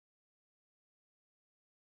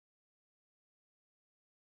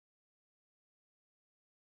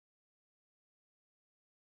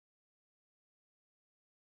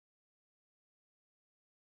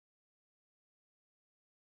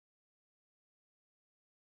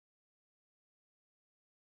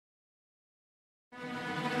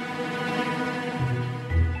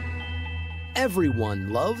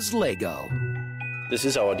everyone loves Lego. This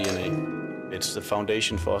is our DNA. It's the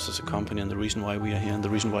foundation for us as a company and the reason why we are here and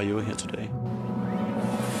the reason why you are here today.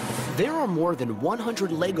 There are more than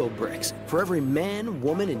 100 Lego bricks for every man,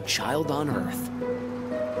 woman, and child on Earth.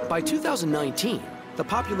 By 2019, the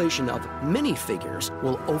population of minifigures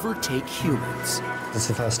will overtake humans. This is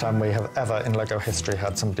the first time we have ever in Lego history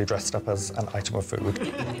had somebody dressed up as an item of food.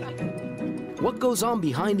 What goes on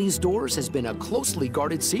behind these doors has been a closely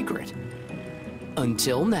guarded secret.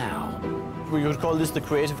 Until now. We would call this the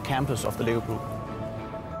creative campus of the Lego Group.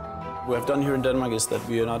 What we have done here in Denmark is that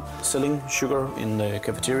we are not selling sugar in the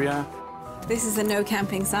cafeteria. This is a no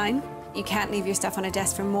camping sign. You can't leave your stuff on a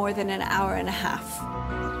desk for more than an hour and a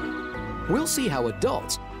half. We'll see how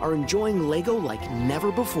adults are enjoying Lego like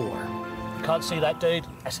never before. Can't see that, dude.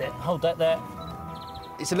 That's it. Hold that there.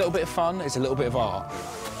 It's a little bit of fun, it's a little bit of art.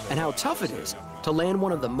 And how tough it is to land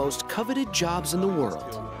one of the most coveted jobs in the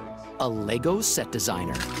world, a Lego set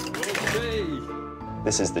designer.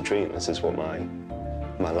 This is the dream. This is what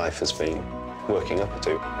my life has been working up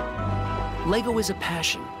to. Lego is a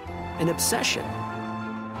passion, an obsession,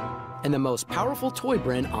 and the most powerful toy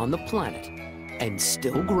brand on the planet, and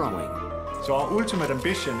still growing. So our ultimate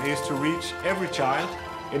ambition is to reach every child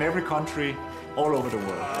in every country all over the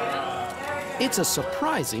world. It's a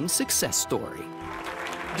surprising success story.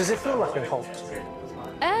 Does it feel like a cult?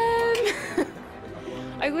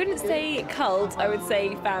 I wouldn't say cult, I would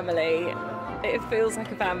say family. It feels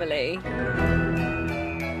like a family.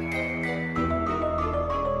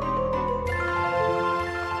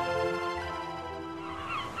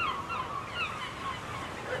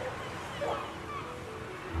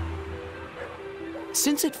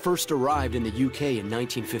 Since it first arrived in the UK in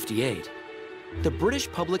 1958, the British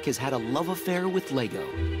public has had a love affair with Lego.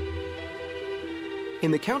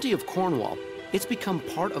 In the county of Cornwall, it's become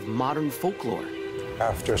part of modern folklore.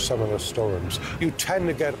 After some of the storms, you tend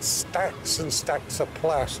to get stacks and stacks of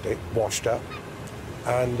plastic washed up,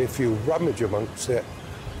 and if you rummage amongst it,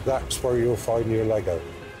 that's where you'll find your Lego.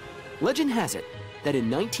 Legend has it that in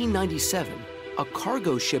 1997, a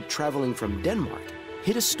cargo ship traveling from Denmark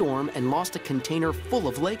hit a storm and lost a container full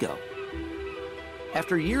of Lego.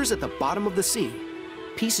 After years at the bottom of the sea,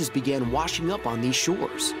 pieces began washing up on these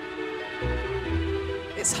shores.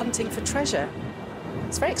 It's hunting for treasure.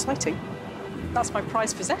 It's very exciting. That's my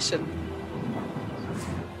prized possession.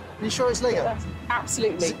 Are you sure it's Lego? Yeah,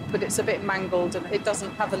 absolutely, but it's a bit mangled and it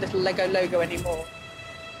doesn't have the little Lego logo anymore.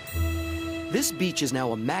 This beach is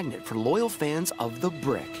now a magnet for loyal fans of the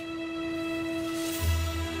brick.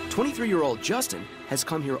 23-year-old Justin has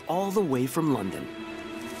come here all the way from London.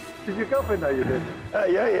 Did your girlfriend know you did?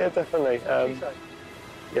 Yeah, definitely.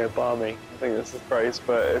 Yeah, balmy, I think that's the phrase,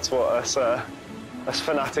 but it's what us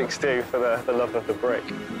fanatics do for the love of the brick.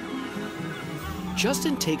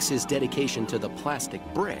 Justin takes his dedication to the plastic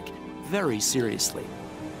brick very seriously.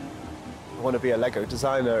 I want to be a Lego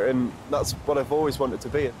designer, and that's what I've always wanted to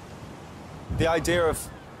be. The idea of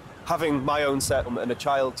having my own set and a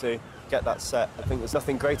child to get that set, I think there's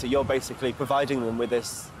nothing greater. You're basically providing them with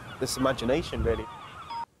this imagination, really.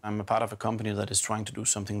 I'm a part of a company that is trying to do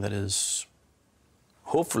something that is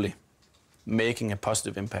hopefully making a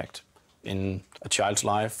positive impact in a child's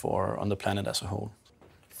life or on the planet as a whole.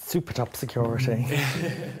 Super top security.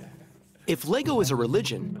 If Lego is a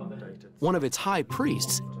religion, one of its high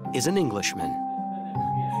priests is an Englishman.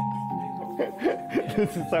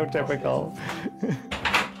 This is so typical.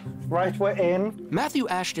 Right, we're in. Matthew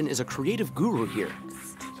Ashton is a creative guru here.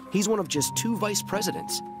 He's one of just 2 vice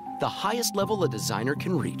presidents, the highest level a designer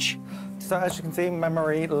can reach. So as you can see,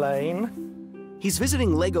 memory lane. He's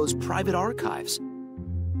visiting Lego's private archives,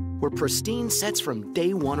 where pristine sets from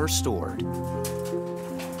day 1 are stored.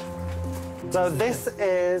 So this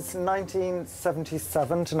is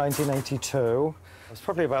 1977 to 1982. I was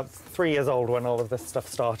probably about 3 years old when all of this stuff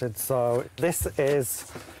started, so this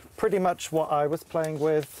is pretty much what I was playing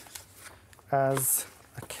with as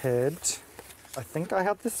a kid. I think I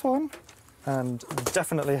had this one, and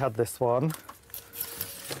definitely had this one.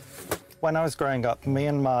 When I was growing up, me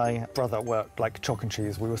and my brother were like chalk and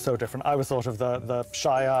cheese. We were so different. I was sort of the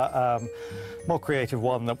shyer, more creative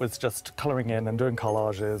one that was just colouring in and doing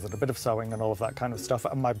collages and a bit of sewing and all of that kind of stuff.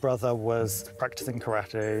 And my brother was practising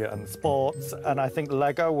karate and sports. And I think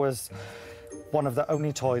Lego was one of the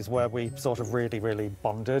only toys where we sort of really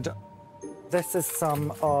bonded. This is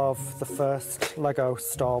some of the first Lego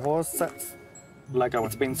Star Wars sets. Lego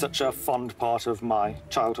has been such a fond part of my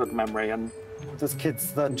childhood memory, and there's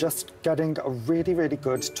kids that are just getting a really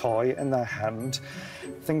good toy in their hand.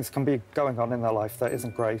 Things can be going on in their life that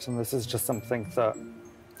isn't great, and this is just something that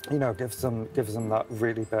you know, gives them that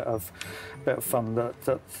really bit of fun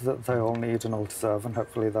that they all need and all deserve, and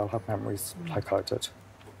hopefully they'll have memories like I did.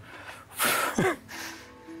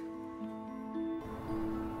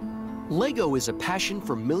 Lego is a passion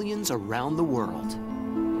for millions around the world.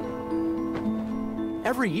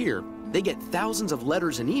 Every year, they get thousands of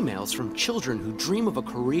letters and emails from children who dream of a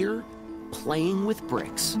career playing with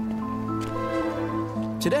bricks.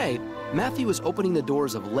 Today, Matthew is opening the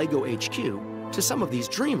doors of Lego HQ to some of these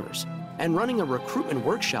dreamers and running a recruitment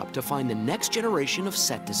workshop to find the next generation of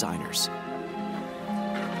set designers.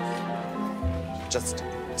 Just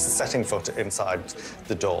setting foot inside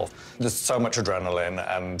the door, there's so much adrenaline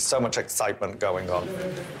and so much excitement going on.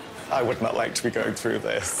 I would not like to be going through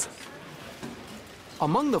this.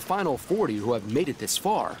 Among the final 40 who have made it this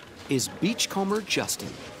far is beachcomber Justin.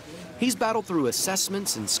 He's battled through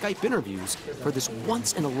assessments and Skype interviews for this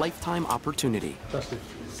once-in-a-lifetime opportunity. Justin,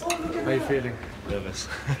 how are you feeling? Nervous.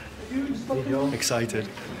 Excited.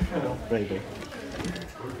 Maybe.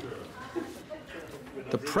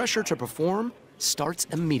 The pressure to perform starts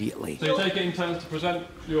immediately. So you take it in turns to present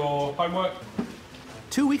your homework?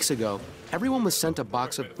 2 weeks ago, everyone was sent a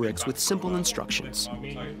box of bricks with simple instructions.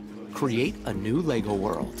 Create a new Lego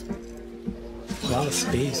world. Wow,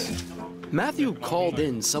 space. Matthew called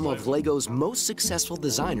in some of Lego's most successful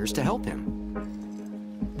designers to help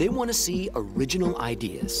him. They want to see original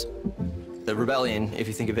ideas. The rebellion, if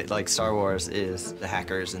you think of it like Star Wars, is the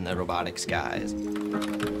hackers and the robotics guys.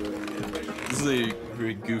 This is a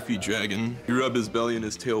very goofy dragon. You rub his belly and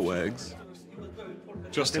his tail wags.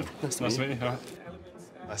 Justin, nice to meet you.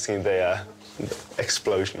 I seen the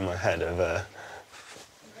explosion in my head of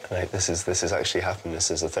like, this is actually happening.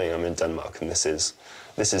 This is the thing. I'm in Denmark, and this is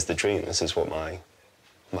the dream. This is what my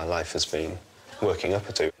life has been working up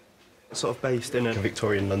to. Sort of based in a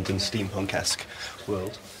Victorian London steampunk-esque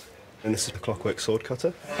world. And this is a clockwork sword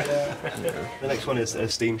cutter. The next one is a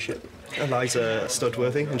steamship. Eliza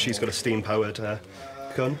Studworthy, and she's got a steam-powered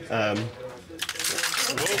gun.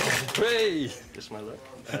 Hey! Just my luck.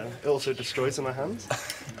 It also destroys in my hands.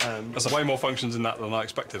 There's way more functions in that than I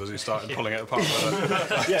expected as you started pulling it apart.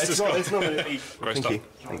 Yeah, it's not really... Great Thank stuff. you.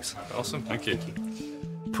 Thanks. Awesome, thank you.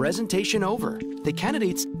 Presentation over. The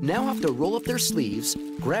candidates now have to roll up their sleeves,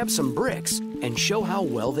 grab some bricks, and show how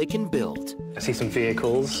well they can build. I see some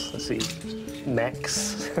vehicles, I see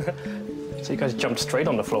mechs. So you guys jumped straight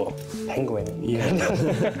on the floor. Penguin.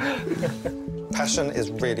 Yeah. Passion is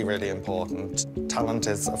really, really important. Talent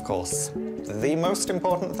is, of course, the most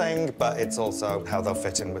important thing, but it's also how they'll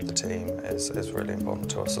fit in with the team is really important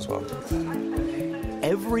to us as well.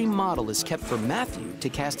 Every model is kept for Matthew to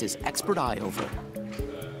cast his expert eye over.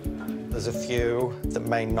 There's a few that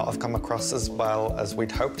may not have come across as well as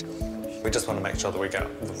we'd hoped. We just want to make sure that we get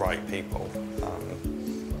the right people.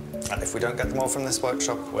 And if we don't get them all from this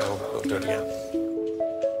workshop, we'll do it again.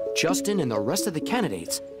 Justin and the rest of the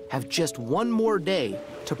candidates have just one more day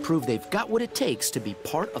to prove they've got what it takes to be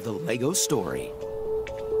part of the Lego story.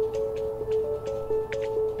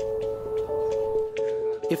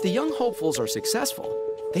 If the young hopefuls are successful,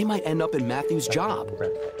 they might end up in Matthew's job.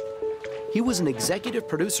 He was an executive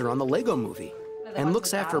producer on the Lego Movie and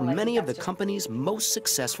looks after many of the company's most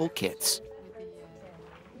successful kits.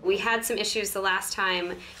 We had some issues the last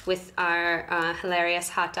time with our hilarious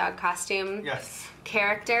hot dog costume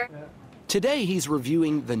character. Today, he's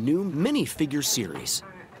reviewing the new minifigure series.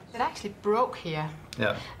 It actually broke here.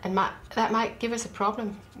 Yeah. And that might give us a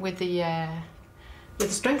problem with the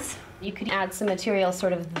strength. You could add some material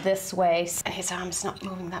sort of this way. His arm's not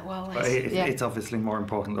moving that well. But it's obviously more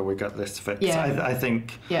important that we get this fixed. Yeah. I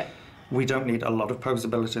think we don't need a lot of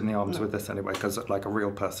posability in the arms with this anyway, because like a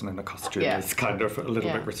real person in a costume is kind of a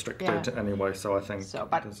little bit restricted anyway, so I think...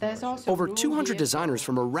 But there's also over 200 designers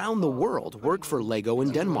from around the world work for Lego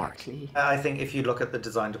in Denmark. I think if you look at the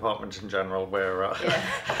design department in general, we're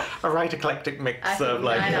a right eclectic mix of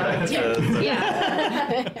like...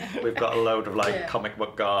 We've got a load of like comic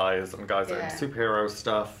book guys and guys doing superhero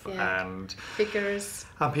stuff and... figures.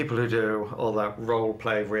 And people who do all that role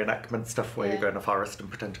play reenactment stuff where you go in a forest and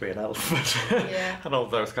pretend to be an elf and all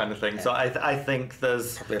those kind of things. So I think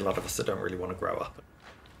there's probably a lot of us that don't really want to grow up.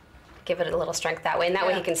 Give it a little strength that way, and that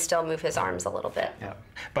way he can still move his arms a little bit. Yeah,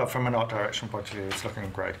 but from an art direction point of view, it's looking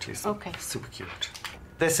great. He's super cute.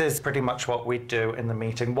 This is pretty much what we do in the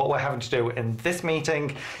meeting. What we're having to do in this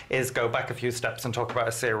meeting is go back a few steps and talk about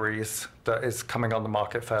a series that is coming on the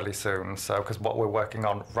market fairly soon. So, because what we're working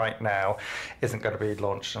on right now isn't going to be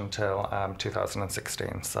launched until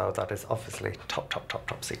 2016. So that is obviously top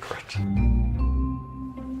secret.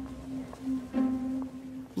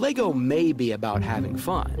 Lego may be about having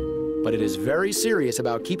fun, but it is very serious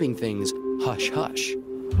about keeping things hush-hush.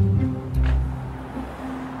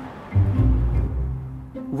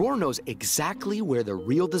 Roar knows exactly where the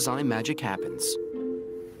real design magic happens.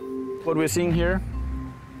 What we're seeing here,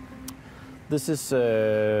 this is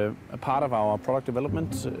a part of our product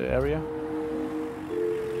development area.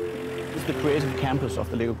 This is the creative campus of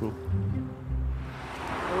the LEGO Group.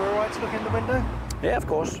 Are we all right to look in the window? Yeah, of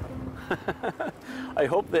course. I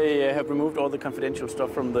hope they have removed all the confidential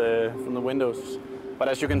stuff from the windows. But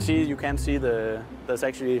as you can see, you can't see there's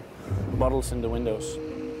actually models in the windows.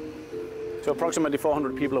 So approximately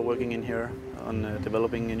 400 people are working in here on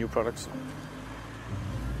developing new products.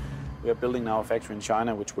 We are building now a factory in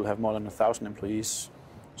China, which will have more than 1,000 employees.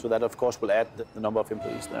 So that, of course, will add the number of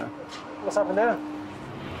employees there. What's happened there?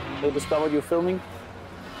 They discovered you filming.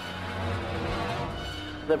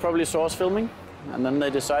 They probably saw us filming, and then they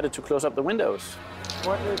decided to close up the windows.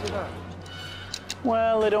 Why did they do that?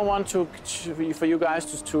 Well, they don't want for you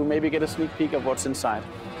guys to maybe get a sneak peek of what's inside.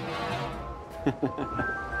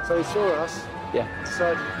 So he saw us? Yeah.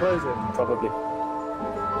 Decided to close it? Probably.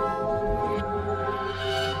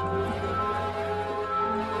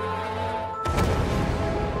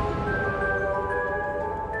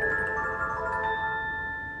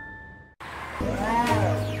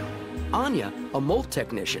 Anya, a mold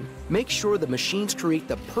technician, makes sure the machines create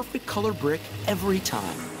the perfect color brick every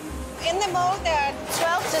time. In the mold, there are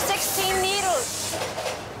 12 to 16 needles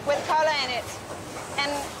with color in it.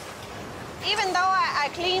 And even though I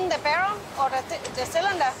clean the barrel or the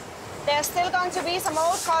cylinder, there's still going to be some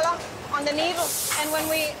old color on the needle. And when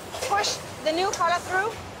we push the new color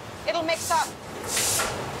through, it'll mix up.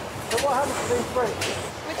 So what happens to these bricks?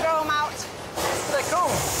 We throw them out. They're cool.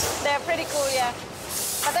 They're pretty cool, yeah.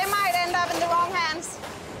 But they might end up in the wrong hands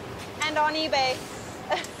and on eBay.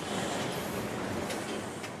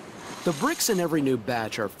 The bricks in every new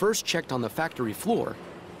batch are first checked on the factory floor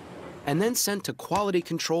and then sent to quality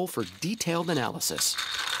control for detailed analysis.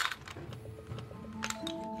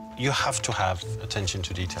 You have to have attention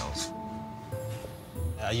to details.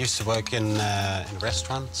 I used to work in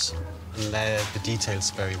restaurants, and the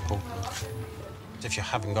details are very important. If you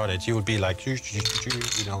haven't got it, you will be like, you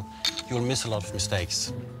know, you will miss a lot of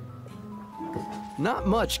mistakes. Not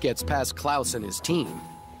much gets past Klaus and his team.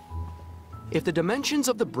 If the dimensions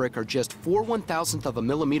of the brick are just 4/1000th of a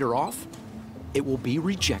millimeter off, it will be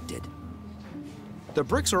rejected. The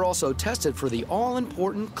bricks are also tested for the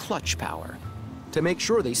all-important clutch power to make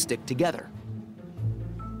sure they stick together.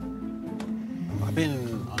 I've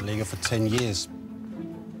been on LEGO for 10 years.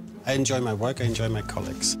 I enjoy my work, I enjoy my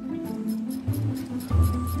colleagues.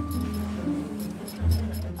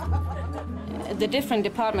 The different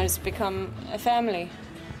departments become a family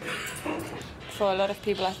for a lot of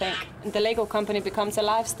people, I think. The LEGO company becomes a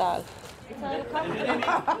lifestyle.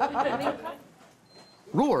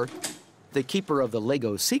 Roar, the keeper of the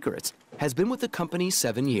LEGO secrets, has been with the company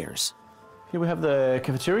 7 years. Here we have the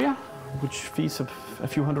cafeteria, which feeds a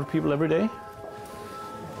few hundred people every day.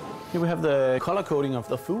 Here we have the color coding of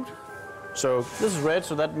the food. So this is red,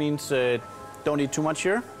 so that means don't eat too much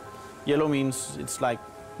here. Yellow means it's like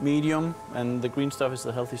medium, and the green stuff is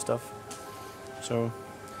the healthy stuff. So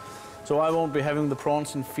I won't be having the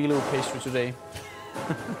prawns and phyllo pastry today.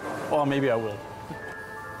 Or maybe I will.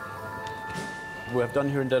 What we have done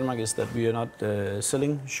here in Denmark is that we are not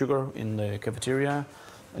selling sugar in the cafeteria.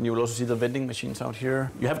 And you will also see the vending machines out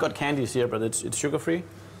here. You have got candies here, but it's sugar-free.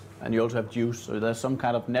 And you also have juice, so there's some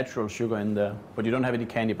kind of natural sugar in there. But you don't have any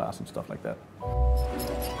candy bars and stuff like that.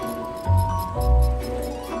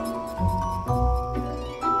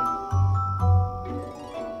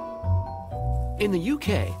 In the UK,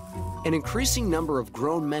 an increasing number of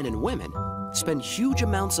grown men and women spend huge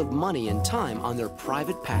amounts of money and time on their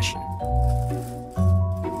private passion.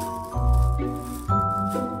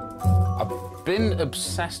 I've been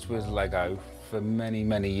obsessed with LEGO for many,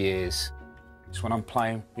 many years. Just when I'm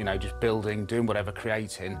playing, you know, just building, doing whatever,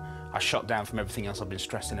 creating, I shut down from everything else I've been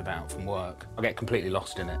stressing about from work. I get completely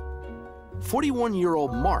lost in it.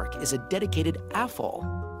 41-year-old Mark is a dedicated AFOL,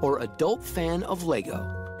 or adult fan of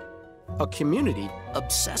LEGO. A community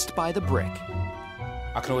obsessed by the brick.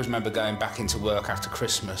 I can always remember going back into work after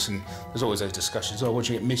Christmas, and there's always those discussions, oh, what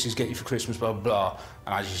did Mrs. get you for Christmas, blah, blah, blah.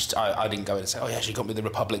 And I didn't go in and say, oh, yeah, she got me the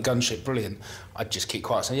Republic gunship, brilliant. I'd just keep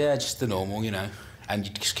quiet and say, yeah, just the normal, you know. And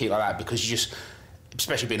you just keep like that, because you just,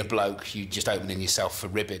 especially being a bloke, you just opening yourself for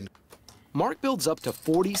ribbing. Mark builds up to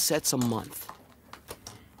 40 sets a month.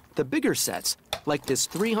 The bigger sets, like this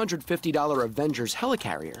 $350 Avengers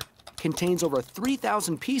helicarrier, contains over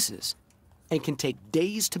 3,000 pieces and can take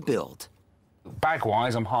days to build.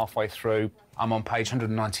 Bag-wise, I'm halfway through. I'm on page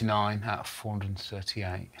 199 out of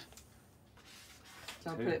 438. So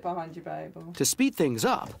I'll put it behind you, babe. To speed things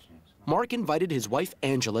up, Mark invited his wife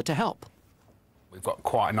Angela to help. We've got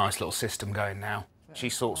quite a nice little system going now. She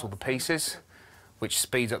sorts all the pieces, which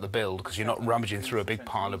speeds up the build because you're not rummaging through a big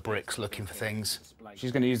pile of bricks looking for things.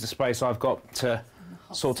 She's going to use the space I've got to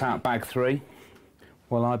sort out bag 3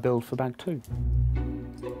 while I build for bag 2.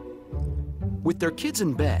 With their kids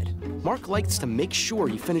in bed, Mark likes to make sure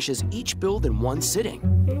he finishes each build in one sitting,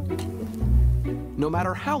 no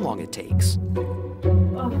matter how long it takes.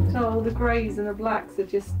 Oh no, all the greys and the blacks are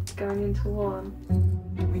just going into one.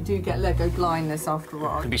 We do get Lego blindness after a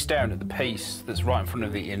while. You can be staring at the piece that's right in front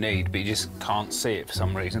of you that you need, but you just can't see it for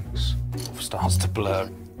some reason. It sort of starts to blur.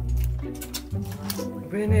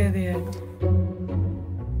 We're near the end.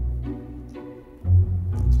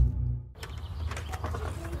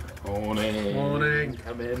 Morning. Morning.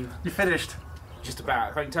 Come in. You finished? Just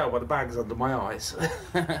about. I can tell by the bags under my eyes.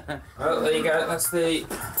 Well, there you go. That's the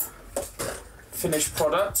finished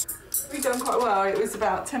product. We've done quite well. It was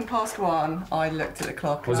about 1:10. I looked at the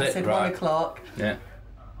clock and I said right. 1 o'clock. Yeah.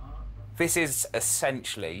 This is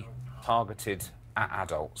essentially targeted at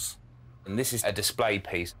adults. And this is a display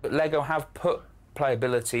piece. But Lego have put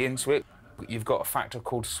playability into it. You've got a factor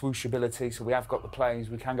called swooshability, so we have got the planes.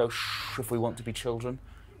 We can go shh if we want to be children,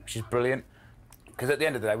 which is brilliant. Because at the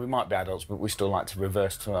end of the day, we might be adults, but we still like to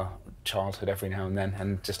reverse to our childhood every now and then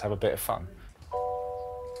and just have a bit of fun.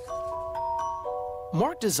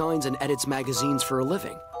 Mark designs and edits magazines for a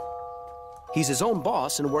living. He's his own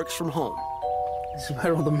boss and works from home. This is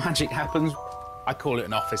where all the magic happens. I call it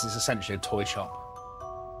an office. It's essentially a toy shop.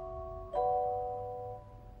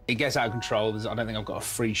 It gets out of control. I don't think I've got a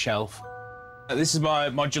free shelf. This is my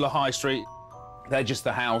modular high street. They're just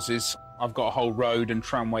the houses. I've got a whole road and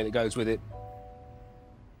tramway that goes with it.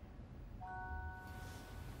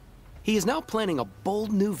 He is now planning a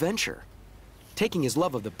bold new venture, taking his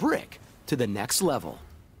love of the brick to the next level.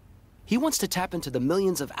 He wants to tap into the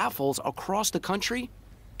millions of AFOLs across the country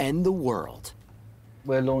and the world.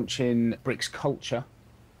 We're launching Bricks Culture,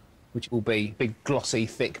 which will be a big, glossy,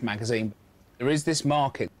 thick magazine. There is this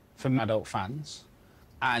market for adult fans,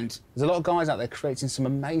 and there's a lot of guys out there creating some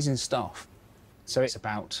amazing stuff. So it's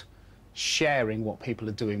about sharing what people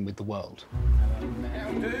are doing with the world.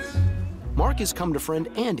 Mark has come to friend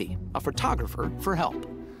Andy, a photographer, for help.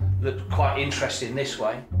 Looked quite interesting this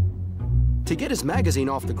way. To get his magazine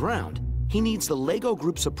off the ground, he needs the Lego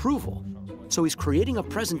Group's approval, so he's creating a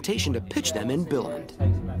presentation to pitch them in Billund.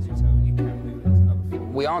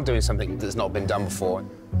 We are doing something that's not been done before,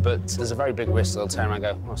 but there's a very big risk they'll turn around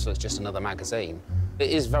and go, oh, so it's just another magazine. It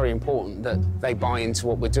is very important that they buy into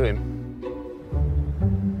what we're doing.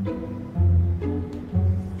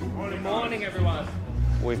 Morning, everyone.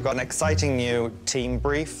 We've got an exciting new team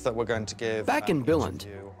brief that we're going to give. Back in Billund,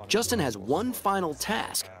 Justin has one final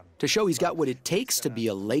task to show he's got what it takes to be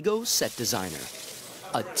a Lego set designer.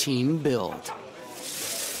 A team build.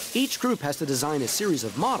 Each group has to design a series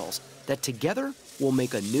of models that together will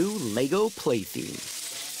make a new Lego play theme.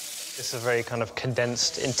 It's a very kind of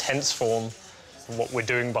condensed, intense form of what we're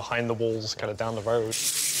doing behind the walls, kind of down the road.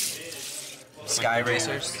 Sky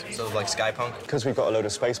racers, so like Skypunk. Because we've got a load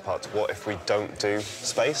of space parts, what if we don't do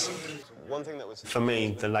space? One thing that was... For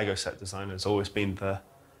me, the Lego set design has always been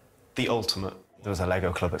the ultimate. There was a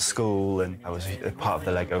Lego club at school, and I was a part of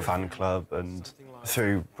the Lego fan club, and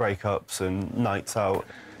through breakups and nights out,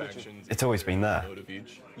 it's always been there.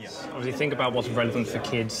 Obviously, think about what's relevant for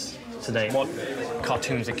kids today. What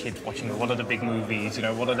cartoons are kids watching? What are the big movies? You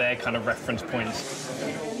know, what are their kind of reference points?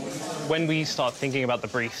 When we start thinking about the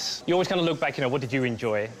briefs, you always kind of look back, you know, what did you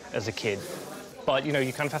enjoy as a kid? But, you know,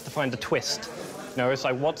 you kind of have to find the twist. You know, it's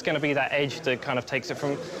like, what's going to be that edge that kind of takes it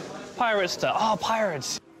from pirates to, oh,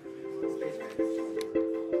 pirates.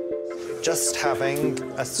 Just having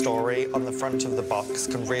a story on the front of the box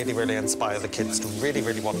can really, really inspire the kids to really,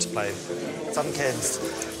 really want to play. Some kids,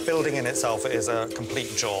 building in itself is a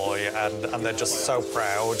complete joy, and they're just so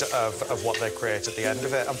proud of what they create at the end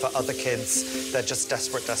of it. And for other kids, they're just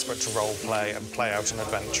desperate to role play and play out an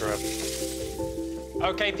adventure.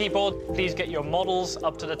 OK, people, please get your models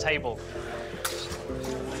up to the table.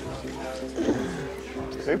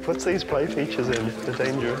 Who puts these play features in? They're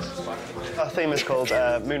dangerous. Our theme is called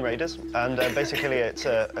Moon Raiders, and basically it's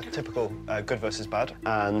a typical good versus bad.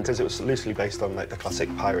 And because it was loosely based on like the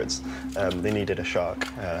classic pirates, they needed a shark.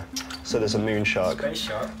 So there's a moon shark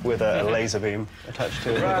with a laser beam attached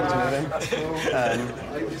to it. That's cool.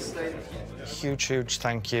 Huge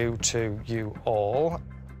thank you to you all.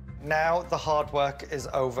 Now the hard work is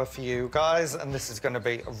over for you guys, and this is going to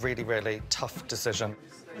be a really, really tough decision.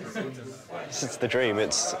 This is the dream.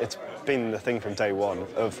 It's been the thing from day one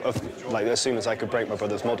of like as soon as I could break my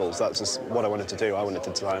brother's models, that's just what I wanted to do. I wanted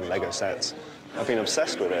to design Lego sets. I've been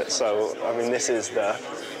obsessed with it. So I mean, this is the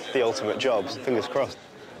the ultimate job. Fingers crossed.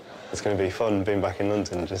 It's going to be fun being back in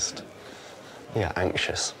London, just, yeah,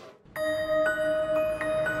 anxious.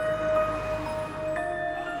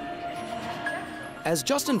 As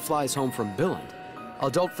Justin flies home from Billund,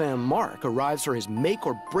 adult fan Mark arrives for his make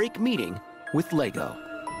or break meeting with Lego.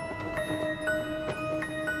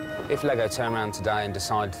 If Lego turn around today and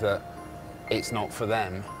decide that it's not for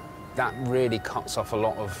them, that really cuts off a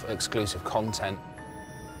lot of exclusive content.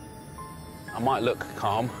 I might look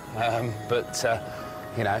calm, but,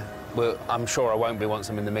 you know, I'm sure I won't be once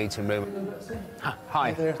I'm in the meeting room.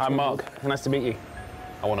 Hi, I'm Mark. Nice to meet you.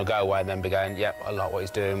 I want to go away and then be going, yep, I like what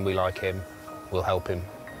he's doing, we like him, we'll help him.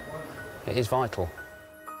 It is vital.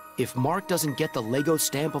 If Mark doesn't get the Lego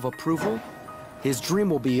stamp of approval, his dream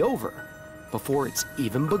will be over before it's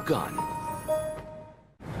even begun.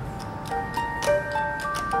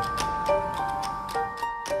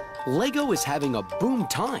 Lego is having a boom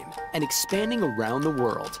time and expanding around the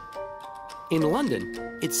world. In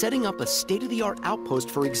London, it's setting up a state-of-the-art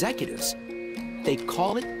outpost for executives. They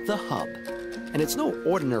call it the Hub, and it's no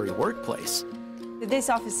ordinary workplace. This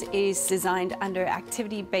office is designed under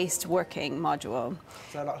activity-based working module.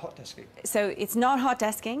 Is that like hot desking? So it's not hot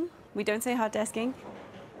desking. We don't say hot desking.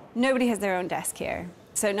 Nobody has their own desk here.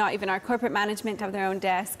 So not even our corporate management have their own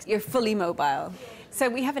desks. You're fully mobile. So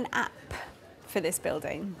we have an app for this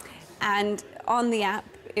building. And on the app,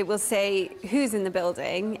 it will say who's in the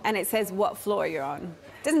building, and it says what floor you're on.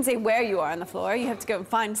 It doesn't say where you are on the floor. You have to go and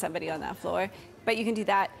find somebody on that floor. But you can do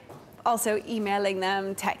that also emailing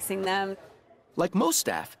them, texting them. Like most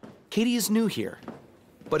staff, Katie is new here,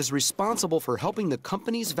 but is responsible for helping the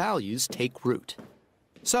company's values take root.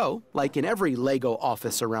 So, like in every Lego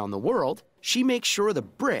office around the world, she makes sure the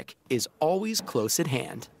brick is always close at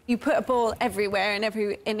hand. You put a ball everywhere, in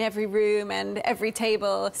every room and every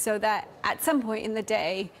table, so that at some point in the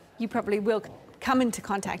day, you probably will come into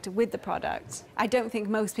contact with the product. I don't think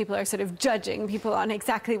most people are sort of judging people on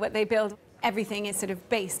exactly what they build. Everything is sort of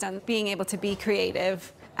based on being able to be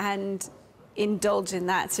creative and indulge in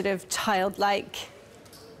that sort of childlike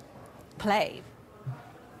play.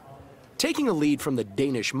 Taking a lead from the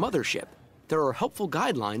Danish mothership, there are helpful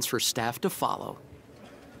guidelines for staff to follow.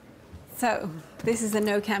 So, this is a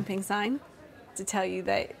no camping sign to tell you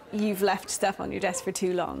that you've left stuff on your desk for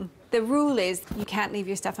too long. The rule is you can't leave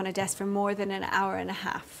your stuff on a desk for more than an hour and a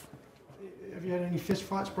half. Have you had any fist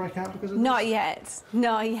fights break out because of this? Not yet,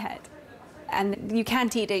 not yet. And you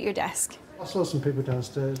can't eat at your desk. I saw some people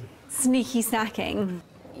downstairs. Sneaky snacking.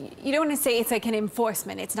 You don't want to say it's like an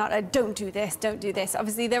enforcement. It's not a don't do this, don't do this.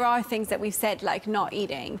 Obviously, there are things that we've said like not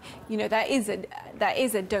eating. You know, that is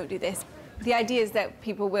a don't do this. The idea is that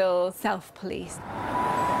people will self-police.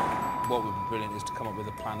 What would be brilliant is to come up with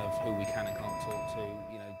a plan of who we can and can't talk to.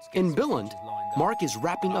 You know, in Billund, Mark is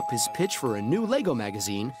wrapping up his pitch for a new Lego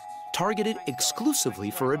magazine targeted exclusively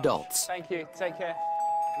for adults. Thank you. Take care.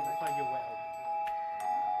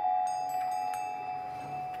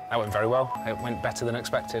 That went very well. It went better than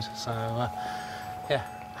expected. So, yeah,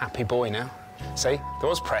 happy boy now. See, there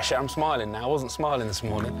was pressure. I'm smiling now. I wasn't smiling this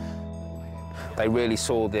morning. They really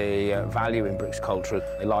saw the value in British culture.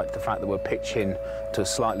 They liked the fact that we're pitching to a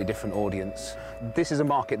slightly different audience. This is a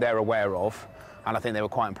market they're aware of, and I think they were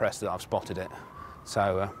quite impressed that I've spotted it.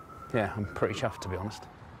 So, yeah, I'm pretty chuffed, to be honest.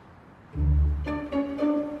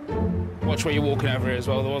 Watch where you're walking over here as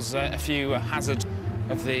well. There was a few hazards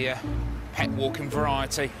of the pet walking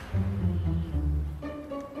variety.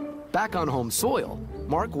 Back on home soil,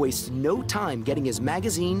 Mark wastes no time getting his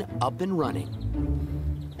magazine up and running.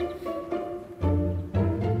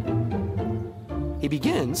 He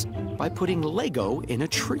begins by putting Lego in a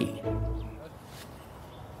tree.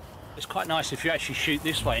 It's quite nice if you actually shoot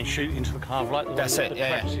this way and shoot into the carve like the That's one it, with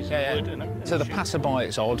yeah, the crevices yeah. in wood. And So the passerby,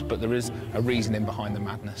 it's odd, but there is a reasoning behind the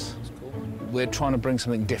madness. We're trying to bring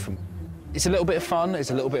something different. It's a little bit of fun,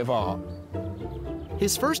 it's a little bit of art.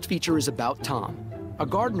 His first feature is about Tom, a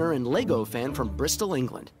gardener and Lego fan from Bristol,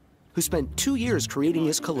 England, who spent 2 years creating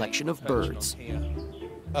his collection of birds.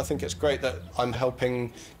 I think it's great that I'm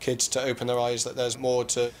helping kids to open their eyes that there's more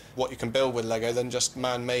to what you can build with Lego than just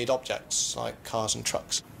man-made objects like cars and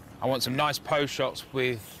trucks. I want some nice pose shots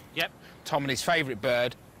with Tom and his favourite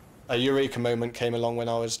bird. A eureka moment came along when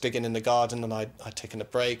I was digging in the garden and I'd taken a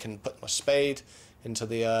break and put my spade into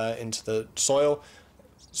the soil,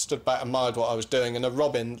 stood back and admired what I was doing, and a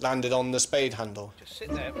robin landed on the spade handle. Just sit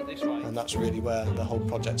there, but this way. And that's really where the whole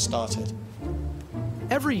project started.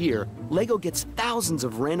 Every year, Lego gets thousands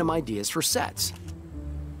of random ideas for sets.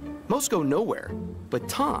 Most go nowhere, but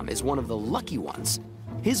Tom is one of the lucky ones.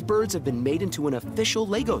 His birds have been made into an official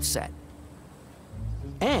Lego set.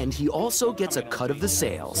 And he also gets a cut of the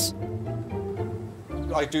sales.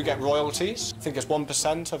 I do get royalties. I think it's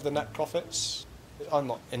 1% of the net profits. I'm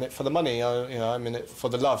not in it for the money, I'm in it for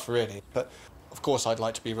the love, really. But of course I'd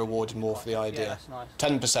like to be rewarded more for the idea. Yeah,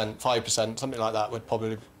 that's nice. 10%, 5%, something like that would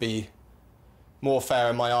probably be more fair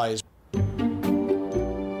in my eyes.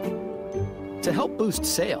 To help boost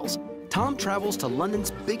sales, Tom travels to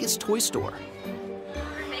London's biggest toy store.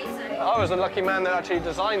 I was a lucky man that actually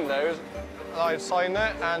designed those. I signed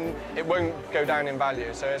it and it won't go down in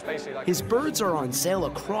value, so it's basically like... His birds are on sale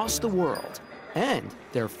across the world, and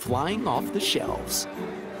they're flying off the shelves.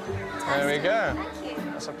 There we go.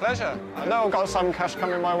 It's a pleasure. I know I've got some cash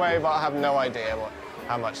coming my way, but I have no idea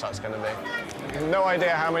how much that's going to be. No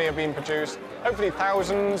idea how many have been produced. Hopefully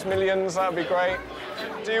thousands, millions, that would be great.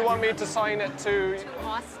 Do you want me to sign it to...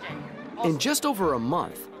 Austin. In just over a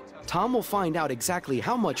month, Tom will find out exactly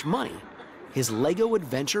how much money his Lego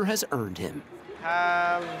adventure has earned him.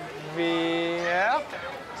 Yeah.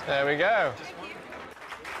 There we go.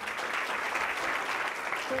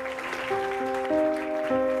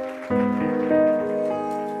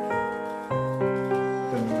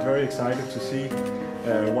 I'm very excited to see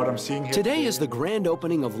what I'm seeing here. Today is the grand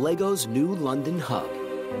opening of Lego's new London hub.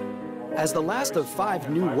 As the last of 5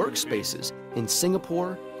 new workspaces in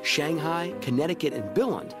Singapore, Shanghai, Connecticut, and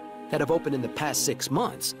Billund that have opened in the past 6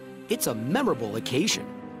 months, it's a memorable occasion.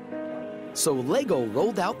 So Lego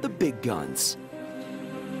rolled out the big guns.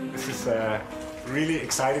 This is a really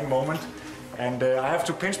exciting moment, and I have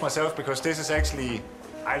to pinch myself because this is actually,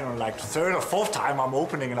 I don't know, like the 3rd or 4th time I'm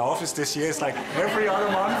opening an office this year. It's like every other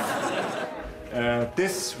month.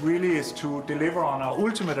 This really is to deliver on our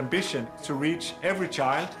ultimate ambition to reach every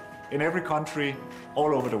child in every country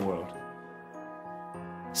all over the world.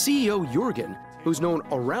 CEO Jürgen, who's known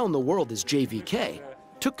around the world as JVK,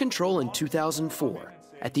 took control in 2004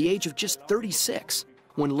 at the age of just 36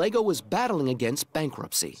 when Lego was battling against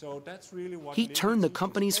bankruptcy. He turned the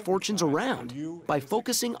company's fortunes around by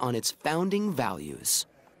focusing on its founding values.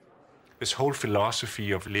 This whole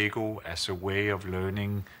philosophy of Lego as a way of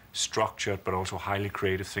learning structured but also highly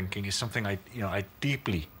creative thinking is something I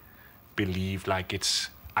deeply believe. Like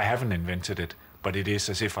I haven't invented it, but it is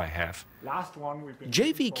as if I have.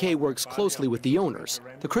 JVK works closely with the owners,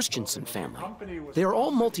 the Christensen family. They are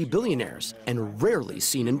all multi-billionaires and rarely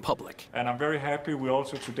seen in public. And I'm very happy we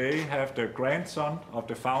also today have the grandson of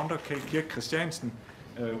the founder, Kirk Christiansen,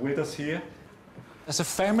 with us here. As a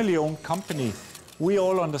family-owned company, we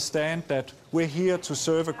all understand that we're here to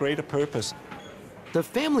serve a greater purpose. The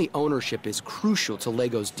family ownership is crucial to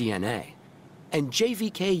Lego's DNA, and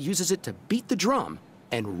JVK uses it to beat the drum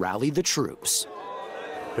and rally the troops.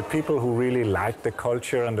 The people who really like the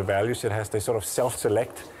culture and the values it has, they sort of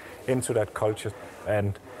self-select into that culture.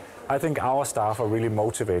 And I think our staff are really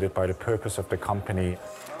motivated by the purpose of the company.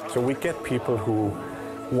 So we get people who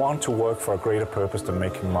want to work for a greater purpose than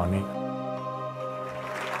making money.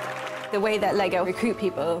 The way that Lego recruit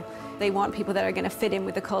people, they want people that are going to fit in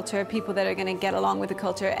with the culture, people that are going to get along with the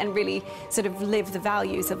culture and really sort of live the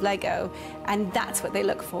values of Lego. And that's what they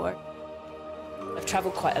look for. I've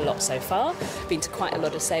travelled quite a lot so far, been to quite a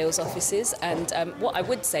lot of sales offices, and what I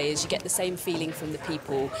would say is you get the same feeling from the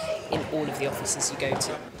people in all of the offices you go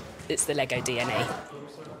to. It's the Lego DNA.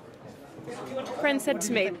 A friend said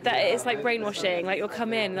to me that it's like brainwashing, like you'll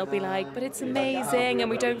come in and they'll be like, but it's amazing and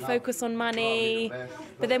we don't focus on money.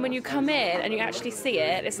 But then when you come in and you actually see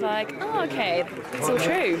it, it's like, oh, okay, it's all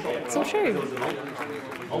true, it's all true.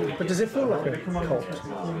 But does it feel like a cult?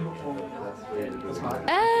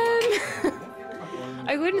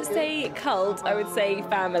 I wouldn't say cult, I would say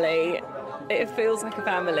family. It feels like a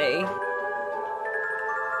family.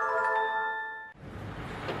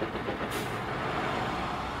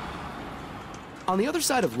 On the other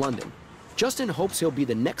side of London, Justin hopes he'll be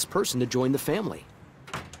the next person to join the family.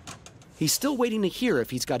 He's still waiting to hear if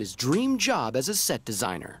he's got his dream job as a set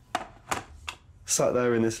designer. Sat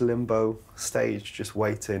there in this limbo stage, just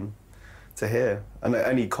waiting to hear. And at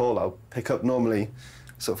any call I'll pick up, normally,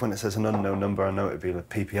 sort of when it says an unknown number, I know it'd be like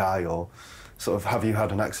PPI or sort of, have you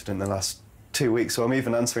had an accident in the last 2 weeks? So I'm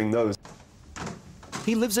even answering those.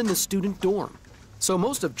 He lives in the student dorm, so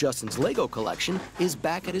most of Justin's Lego collection is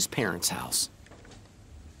back at his parents' house.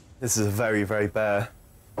 This is a very, very bare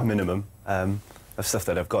minimum of stuff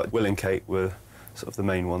that I've got. Will and Kate were sort of the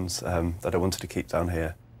main ones that I wanted to keep down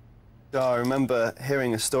here. I remember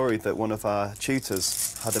hearing a story that one of our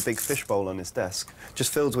tutors had a big fishbowl on his desk,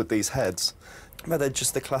 just filled with these heads. But they're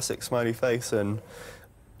just the classic smiley face, and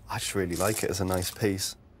I just really like it as a nice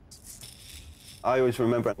piece. I always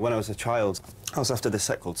remember when I was a child, I was after this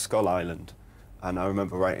set called Skull Island. And I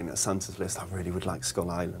remember writing at Santa's list, I really would like Skull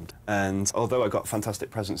Island. And although I got fantastic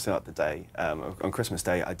presents throughout the day, on Christmas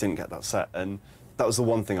Day, I didn't get that set. And That was the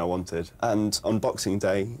one thing I wanted. And on Boxing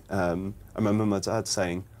Day, I remember my dad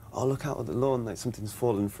saying, "Oh, look out at the lawn, like something's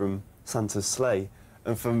fallen from Santa's sleigh."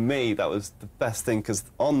 And for me, that was the best thing, because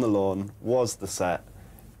on the lawn was the set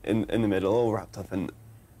in the middle, all wrapped up. And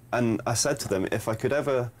I said to them, if I could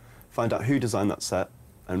ever find out who designed that set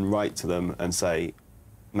and write to them and say,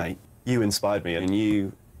 "Mate, you inspired me and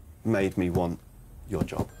you made me want your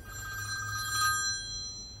job."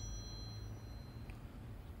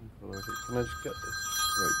 Can I just get this?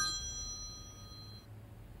 Wait.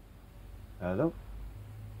 Hello?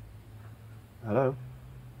 Hello?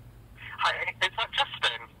 Hi, is that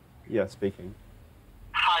Justin? Yeah, speaking.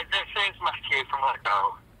 Hi, this is Matthew from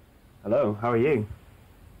LEGO. Hello, how are you?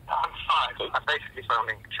 I'm fine. I'm basically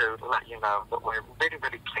phoning to let you know that we're really,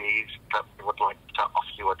 really pleased that we would like to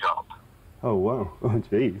offer you a job. Oh, wow. Oh,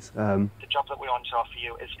 jeez. The job that we want to offer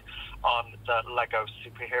you is on the LEGO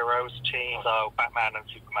superheroes team. So Batman and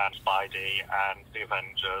Superman, Spidey, and the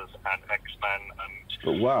Avengers, and X-Men, and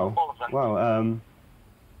But wow. all of them. Wow,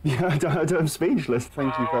 yeah, I'm speechless.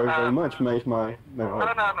 Thank you very, very much. Made my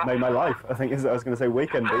life. I think I was going to say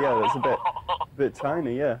weekend, but yeah, that's a bit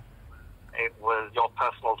tiny, yeah. It was your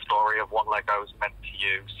personal story of what LEGO's meant to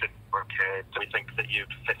you since you were a kid. We think that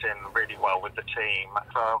you'd fit in really well with the team.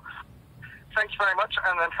 So, thank you very much,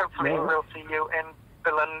 and then hopefully we'll see you in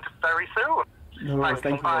Billund very soon. No worries,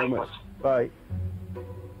 thank you very much. Bye.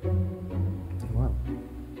 Wow.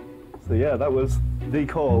 So yeah, that was the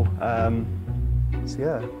call. So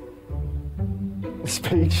yeah,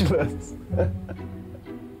 speechless.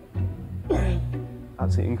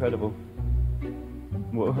 Absolutely incredible.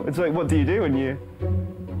 Well, it's like, what do you do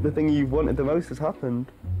when the thing you wanted the most has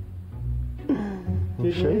happened?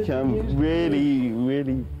 I'm shaking. I'm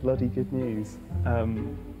really bloody good news.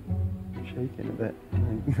 Shaking a bit.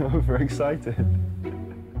 I'm overexcited.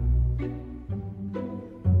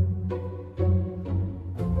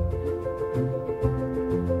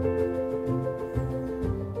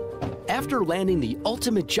 After landing the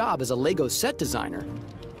ultimate job as a LEGO set designer,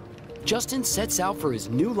 Justin sets out for his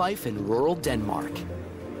new life in rural Denmark.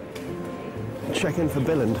 Check in for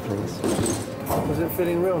Billund, please. Does it fit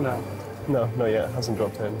in real now? No, not yet. It hasn't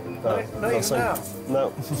dropped in. Not even now?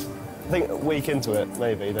 No. I think a week into it,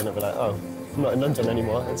 maybe, then it'll be like, oh, I'm not in London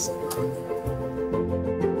anymore.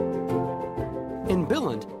 In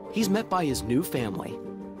Billund, he's met by his new family,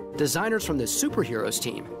 designers from the superheroes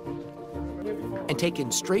team, and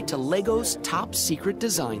taken straight to LEGO's top secret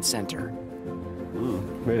design center.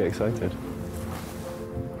 Really excited.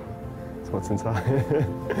 That's what's inside.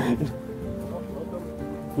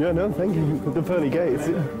 Yeah, no, thank you. The pearly gates.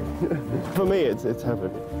 For me, it's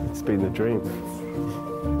heaven. It's been the dream.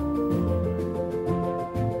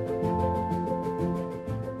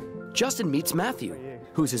 Justin meets Matthew,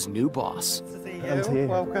 who's his new boss. And to you.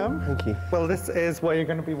 Welcome. Thank you. Well, this is where you're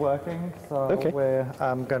going to be working, so we're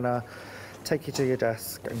going to take you to your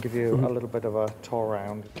desk and give you a little bit of a tour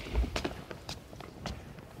around.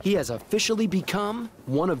 He has officially become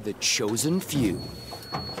one of the chosen few.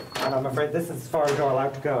 And I'm afraid this is as far as you're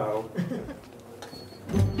allowed to go.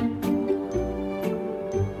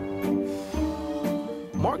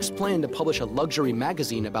 Mark's plan to publish a luxury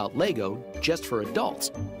magazine about LEGO just for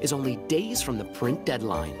adults is only days from the print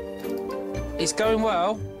deadline. It's going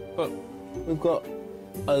well, but we've got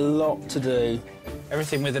a lot to do.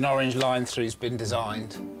 Everything with an orange line through has been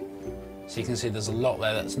designed. So you can see there's a lot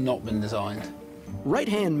there that's not been designed.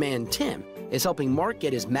 Right-hand man Tim is helping Mark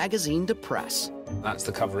get his magazine to press. That's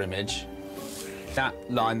the cover image. That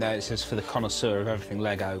line there, it says for the connoisseur of everything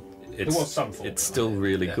LEGO. It's still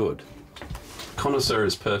really good. Connoisseur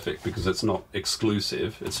is perfect because it's not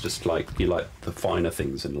exclusive. It's just like you like the finer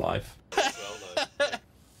things in life.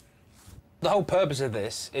 The whole purpose of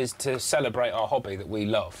this is to celebrate our hobby that we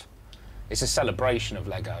love. It's a celebration of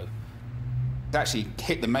LEGO. It's actually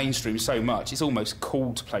hit the mainstream so much, it's almost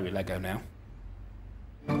cool to play with LEGO now.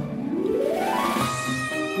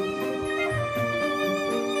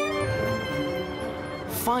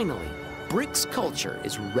 Finally, Bricks Culture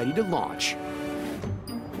is ready to launch.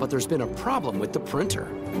 But there's been a problem with the printer.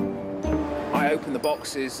 I opened the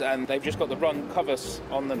boxes and they've just got the run covers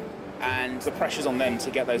on them, and the pressure's on them to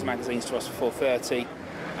get those magazines to us for 4:30,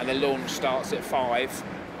 and the launch starts at 5,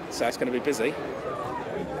 so it's going to be busy.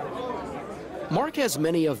 Mark has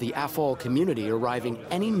many of the AFOL community arriving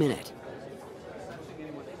any minute.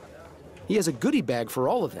 He has a goodie bag for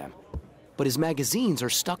all of them, but his magazines are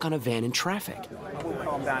stuck on a van in traffic. We'll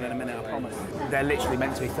calm down in a minute, I promise. They're literally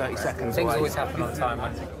meant to be 30 seconds Things away. always happen on time, I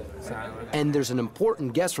think. And there's an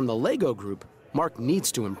important guest from the LEGO group Mark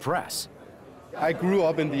needs to impress. I grew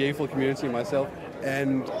up in the AFOL community myself.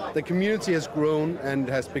 and the community has grown and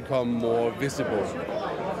has become more visible.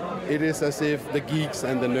 It is as if the geeks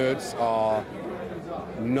and the nerds are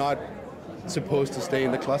not supposed to stay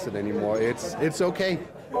in the closet anymore. It's okay.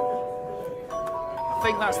 I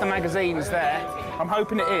think that's the magazines there. I'm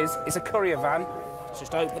hoping it is. It's a courier van. Let's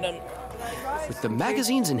just open them. With the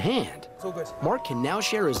magazines in hand, Mark can now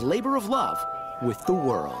share his labor of love with the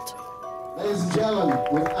world. Ladies and gentlemen,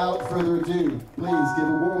 without further ado, please give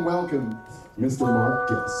a warm welcome, Mr. Mark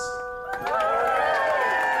Giss.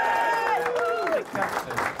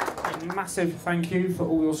 A massive thank you for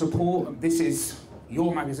all your support. This is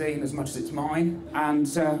your magazine as much as it's mine, and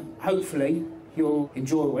hopefully you'll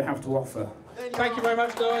enjoy what we have to offer. Thank you very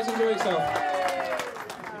much, guys. Enjoy yourself.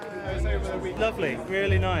 Lovely,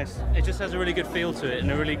 really nice. It just has a really good feel to it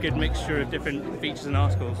and a really good mixture of different features and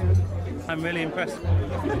articles. I'm really impressed.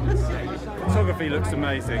 Photography looks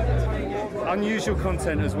amazing. Unusual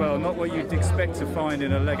content as well, not what you'd expect to find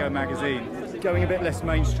in a Lego magazine. Going a bit less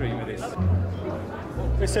mainstream with this.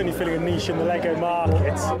 We're certainly filling a niche in the Lego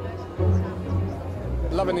market.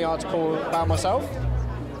 Loving the article about myself.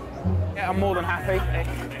 Yeah, I'm more than happy.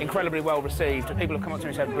 Incredibly well received. People have come up to me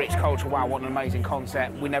and said, British culture, wow, what an amazing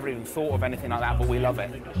concept. We never even thought of anything like that, but we love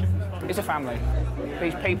it. It's a family.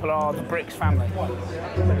 These people are the Bricks family.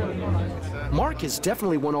 Mark has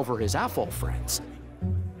definitely won over his AFOL friends.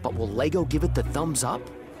 But will Lego give it the thumbs up?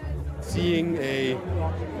 Seeing a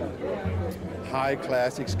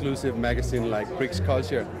high-class exclusive magazine like Bricks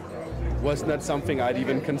Culture was not something I'd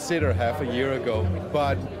even consider half a year ago.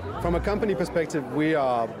 But from a company perspective, we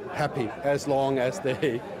are happy as long as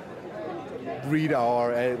they read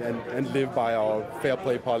our and live by our fair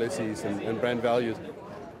play policies and brand values.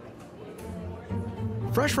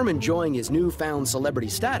 Fresh from enjoying his newfound celebrity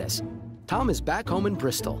status, Tom is back home in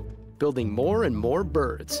Bristol, building more and more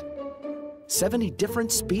birds. 70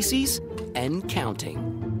 different species and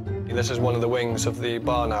counting. This is one of the wings of the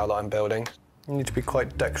bar now that I'm building. You need to be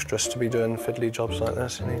quite dexterous to be doing fiddly jobs like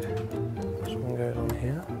this. You need this one goes on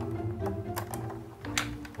here.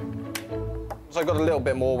 So I've got a little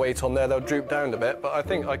bit more weight on there, they'll droop down a bit, but I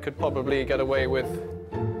think I could probably get away with...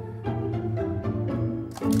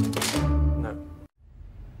 No.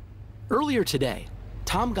 Earlier today,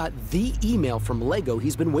 Tom got the email from Lego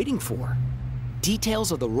he's been waiting for.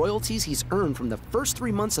 Details of the royalties he's earned from the first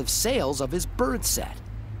 3 months of sales of his bird set.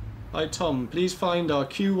 Hi Tom, please find our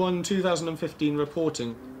Q1 2015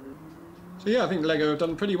 reporting. So yeah, I think Lego have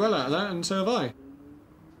done pretty well out of that, and so have I.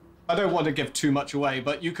 I don't want to give too much away,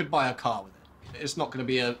 but you could buy a car with it. It's not going to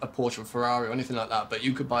be a Porsche or Ferrari or anything like that, but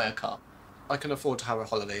you could buy a car. I can afford to have a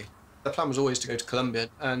holiday. The plan was always to go to Colombia,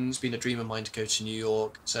 and it's been a dream of mine to go to New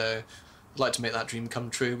York, so I'd like to make that dream come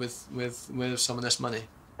true with some of this money.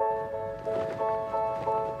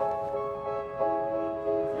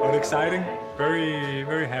 Well, exciting. Very,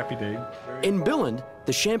 very happy day. In Billund,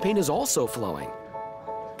 the champagne is also flowing.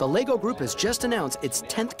 The Lego Group has just announced its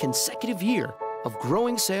 10th consecutive year of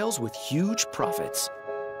growing sales with huge profits.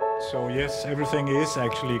 So yes, everything is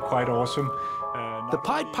actually quite awesome. The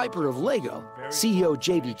Pied Piper of Lego, CEO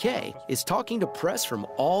JBK, is talking to press from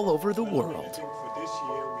all over the world.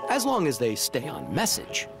 As long as they stay on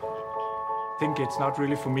message. I think it's not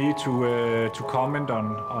really for me to comment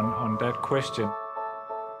on that question.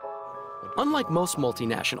 Unlike most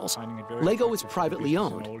multinationals, Lego is privately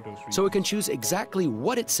owned, so it can choose exactly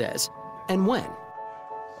what it says and when.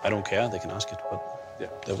 I don't care, they can ask it, but yeah,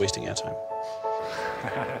 they're wasting airtime.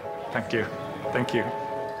 Thank you. Thank you.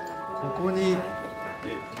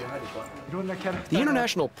 The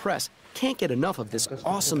international press can't get enough of this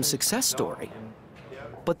awesome success story.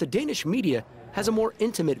 But the Danish media has a more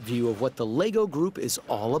intimate view of what the Lego Group is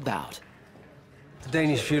all about. The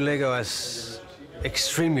Danish view Lego as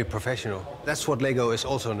extremely professional. That's what Lego is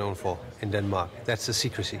also known for in Denmark. That's the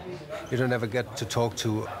secrecy. You don't ever get to talk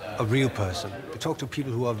to a real person. You talk to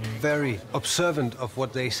people who are very observant of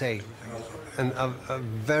what they say and are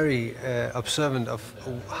very observant of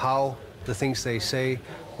how the things they say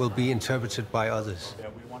will be interpreted by others.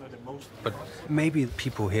 But maybe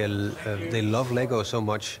people here, they love Lego so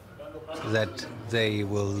much that they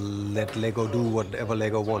will let Lego do whatever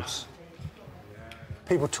Lego wants.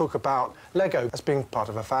 People talk about Lego as being part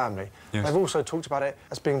of a family. Yes. They've also talked about it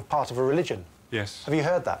as being part of a religion. Yes. Have you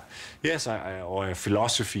heard that? Yes, or a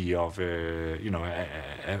philosophy of, a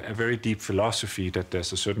very deep philosophy that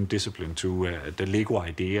there's a certain discipline to the Lego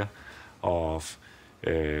idea of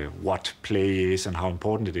what play is and how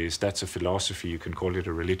important it is. That's a philosophy. You can call it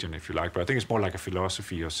a religion if you like, but I think it's more like a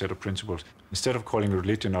philosophy or set of principles. Instead of calling it a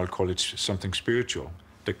religion, I'll call it something spiritual.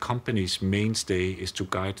 The company's mainstay is to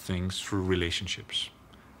guide things through relationships.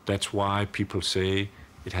 That's why people say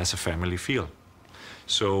it has a family feel.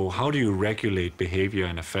 So how do you regulate behavior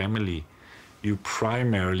in a family? You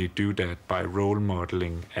primarily do that by role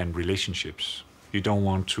modeling and relationships. You don't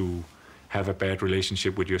want to have a bad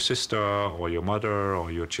relationship with your sister or your mother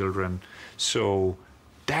or your children. So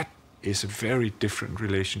that is a very different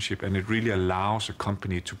relationship, and it really allows a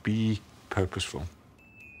company to be purposeful.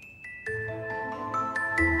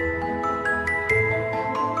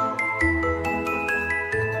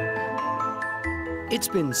 It's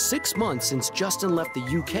been 6 months since Justin left the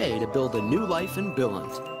UK to build a new life in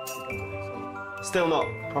Billund. Still not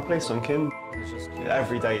properly sunken.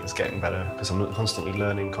 Every day it's getting better because I'm constantly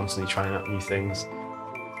learning, constantly trying out new things.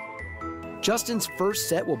 Justin's first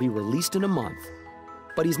set will be released in a month,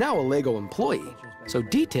 but he's now a LEGO employee, so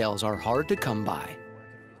details are hard to come by.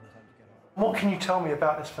 What can you tell me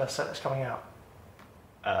about this first set that's coming out?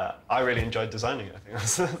 I really enjoyed designing it, I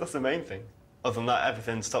think. That's the main thing. Other than that,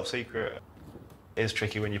 everything's top secret. It is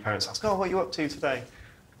tricky when your parents ask, oh, what are you up to today?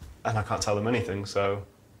 And I can't tell them anything, so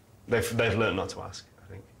they've learned not to ask,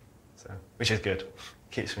 I think. So, which is good.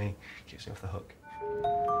 Keeps me off the hook.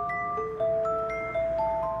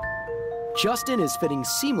 Justin is fitting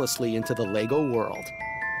seamlessly into the LEGO world.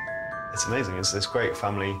 It's amazing. It's this great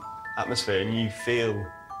family atmosphere, and you feel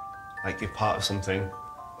like you're part of something.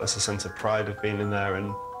 There's a sense of pride of being in there,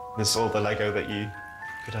 and there's all the LEGO that you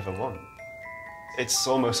could ever want. It's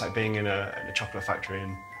almost like being in a chocolate factory,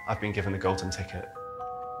 and I've been given the golden ticket.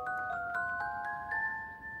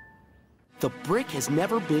 The brick has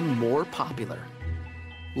never been more popular.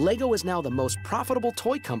 LEGO is now the most profitable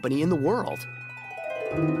toy company in the world.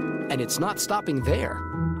 And it's not stopping there.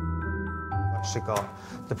 I've actually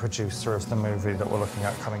got the producer of the movie that we're looking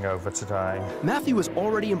at coming over today. Matthew is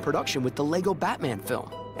already in production with the LEGO Batman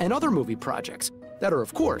film and other movie projects that are,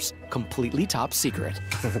 of course, completely top secret.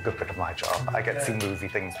 This is a good bit of my job. I get to see movie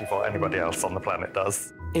things before anybody else on the planet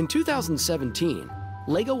does. In 2017,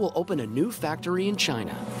 LEGO will open a new factory in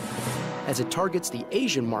China as it targets the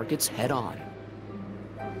Asian markets head-on.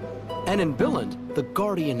 And in Billund, the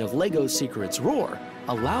guardian of LEGO's secrets, Roar,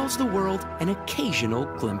 allows the world an occasional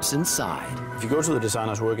glimpse inside. If you go to the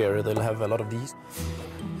designer's work area, they'll have a lot of these.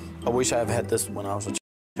 I wish I've had this when I was a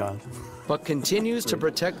child. But continues to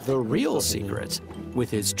protect the real secret with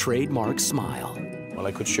his trademark smile. Well,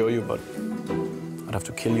 I could show you, but I'd have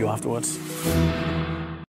to kill you afterwards.